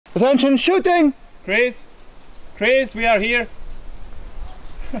Attention, shooting! Chris, we are here.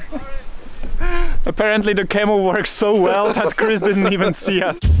 Apparently the camo works so well that Chris didn't even see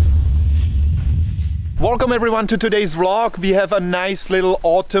us. Welcome everyone to today's vlog. We have a nice little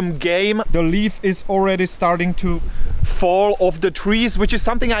autumn game. The leaf is already starting to fall off the trees, which is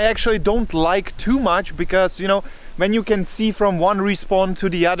something I actually don't like too much because, you know, when you can see from one respawn to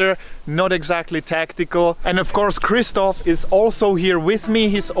the other, not exactly tactical. And of course Christoph is also here with me,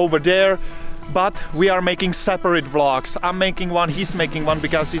 he's over there. But we are making separate vlogs. I'm making one, he's making one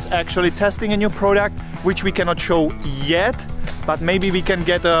because he's actually testing a new product which we cannot show yet, but maybe we can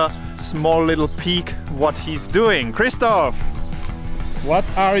get a small little peek what he's doing. Christoph, what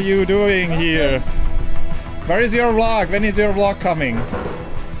are you doing here? Where is your vlog? When is your vlog coming?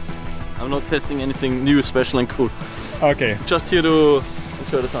 I'm not testing anything new, special and cool. Okay. Just here to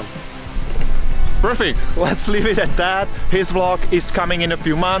enjoy the sun. Perfect, let's leave it at that. His vlog is coming in a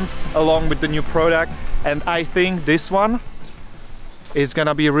few months along with the new product, and I think this one is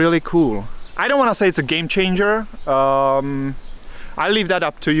gonna be really cool. I don't want to say it's a game changer. I'll leave that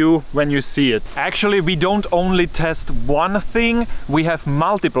up to you when you see it. Actually, we don't only test one thing, we have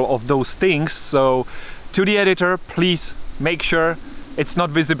multiple of those things, so to the editor, please make sure it's not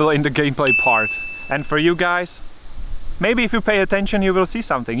visible in the gameplay part. And for you guys, maybe if you pay attention you will see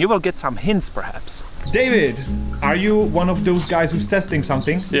something, you will get some hints perhaps. David, are you one of those guys who's testing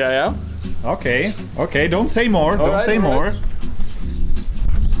something? Yeah. Okay, don't say more, don't say more.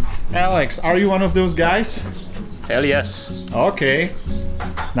 Alex, are you one of those guys? Hell yes. Okay,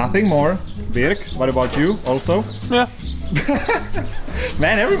 nothing more. Birk, what about you also? Yeah.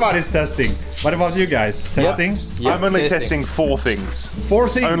 Man, everybody's testing. What about you guys? Testing? Yep. I'm only testing 4 things. 4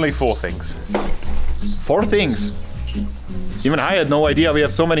 things? Only 4 things. 4 things? Even I had no idea we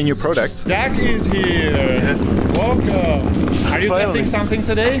have so many new products. Dak is here. Yes. Welcome. Are you testing something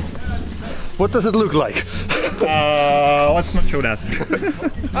today? What does it look like? Let's not show that.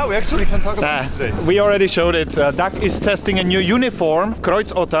 Oh, we actually can talk about it today. We already showed it. Doug is testing a new uniform,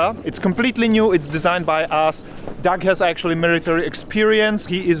 Kreuzotter. It's completely new, it's designed by us. Doug has actually military experience.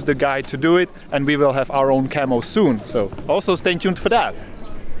 He is the guy to do it, and we will have our own camo soon. So also stay tuned for that.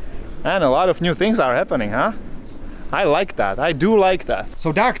 And a lot of new things are happening, huh? I like that, I do like that.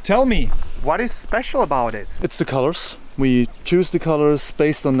 So Doug, tell me, what is special about it? It's the colors. We choose the colors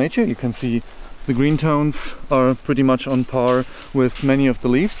based on nature. You can see the green tones are pretty much on par with many of the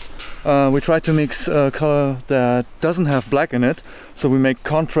leaves. We try to mix a color that doesn't have black in it. So we make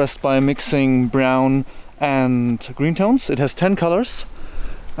contrast by mixing brown and green tones. It has 10 colors.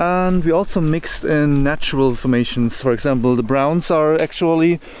 And we also mixed in natural formations. For example, the browns are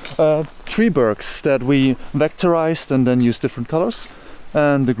actually tree barks that we vectorized and then use different colors.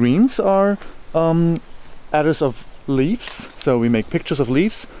 And the greens are adders of leaves. So we make pictures of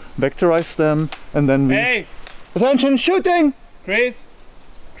leaves, vectorize them, and then we... Hey! Attention, shooting! Chris,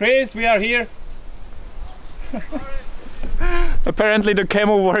 we are here. Apparently the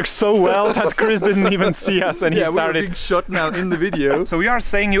camo works so well that Chris didn't even see us and he started. we're being shot now in the video. So you are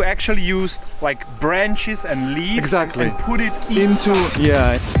saying you actually used like branches and leaves Exactly. and put it into...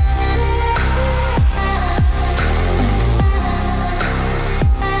 Yeah.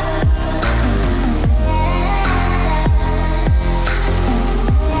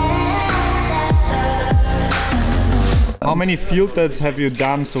 How many field tests have you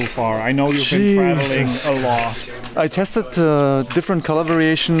done so far? I know you've been traveling a lot. I tested different color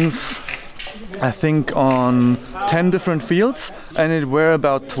variations, I think on 10 different fields, and it were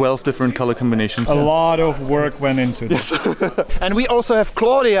about 12 different color combinations. A lot of work went into this. And we also have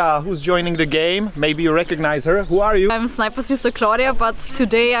Claudia who's joining the game. Maybe you recognize her. Who are you? I'm Sniper Sister Claudia, but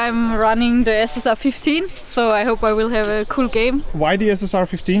today I'm running the SSR 15, so I hope I will have a cool game. Why the SSR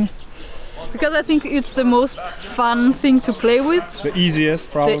 15? Because I think it's the most fun thing to play with. The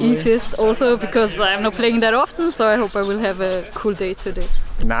easiest, probably. The easiest also because I'm not playing that often, so I hope I will have a cool day today.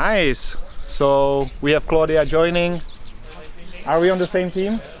 Nice. So we have Claudia joining. Are we on the same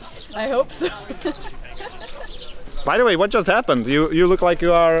team? I hope so. By the way, what just happened? You look like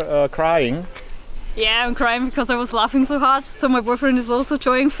you are crying. Yeah, I'm crying because I was laughing so hard. So my boyfriend is also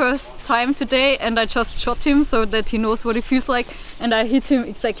joining first time today, and I just shot him so that he knows what it feels like, and I hit him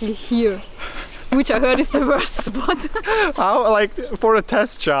exactly here, which I heard is the worst spot. How, like for a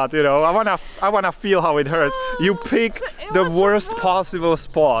test shot, you know, I wanna feel how it hurts. You pick the worst possible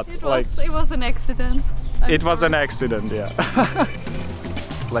spot. It was an accident. It was an accident, yeah.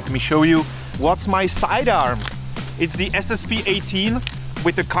 Let me show you what's my sidearm. It's the SSP 18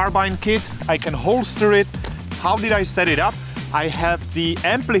 with the carbine kit. I can holster it. How did I set it up? I have the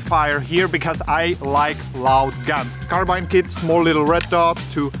amplifier here because I like loud guns. Carbine kit, small little red dot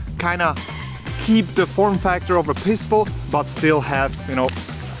to kind of keep the form factor of a pistol, but still have, you know,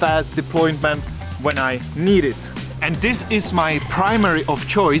 fast deployment when I need it. And this is my primary of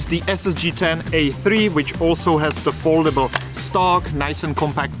choice, the SSG-10A3, which also has the foldable stock, nice and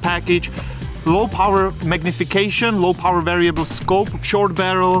compact package. Low power magnification, low power variable scope, short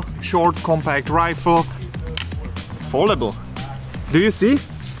barrel, short compact rifle, foldable. Do you see?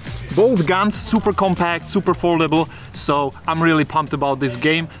 Both guns super compact, super foldable, so I'm really pumped about this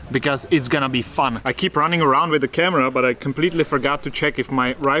game because it's gonna be fun. I keep running around with the camera, but I completely forgot to check if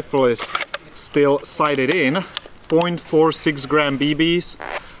my rifle is still sighted in. 0.46 gram BBs.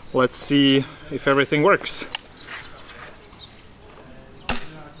 Let's see if everything works.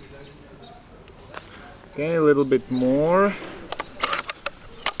 Okay, a little bit more.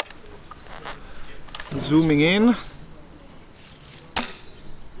 Zooming in.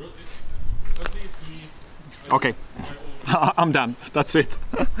 Okay, I'm done. That's it.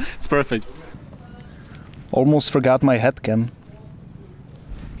 It's perfect. Almost forgot my head cam.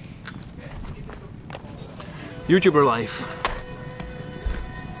 YouTuber life.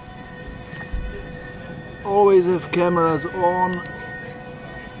 Always have cameras on.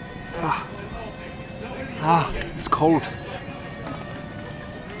 It's cold.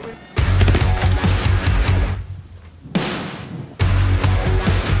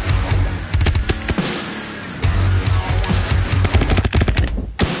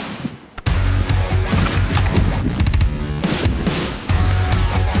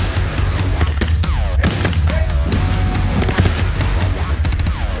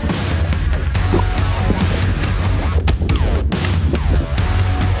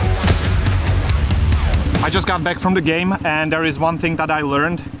 I just got back from the game and there is one thing that I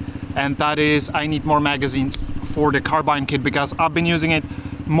learned, and that is I need more magazines for the carbine kit because I've been using it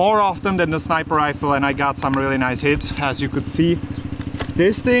more often than the sniper rifle and I got some really nice hits, as you could see.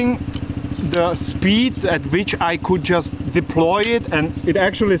 This thing, the speed at which I could just deploy it, and it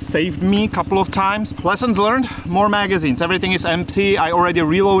actually saved me a couple of times. Lessons learned, more magazines. Everything is empty, I already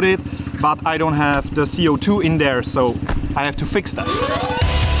reloaded, but I don't have the CO2 in there, so I have to fix that.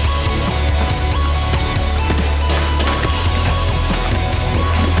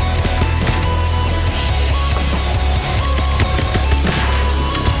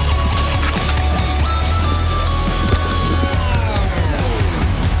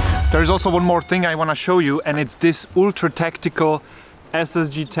 There's also one more thing I want to show you, and it's this ultra tactical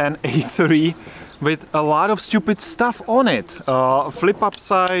SSG-10A3 with a lot of stupid stuff on it. Flip up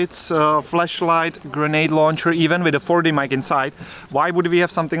sights, flashlight, grenade launcher, even with a 4D mic inside. Why would we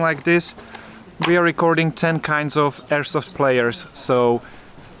have something like this? We are recording 10 kinds of Airsoft players, so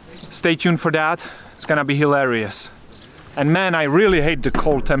stay tuned for that. It's gonna be hilarious. And man, I really hate the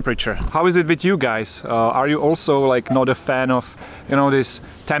cold temperature. How is it with you guys? Are you also like not a fan of, you know, this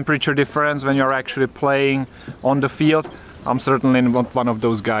temperature difference when you're actually playing on the field? I'm certainly not one of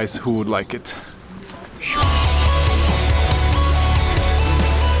those guys who would like it.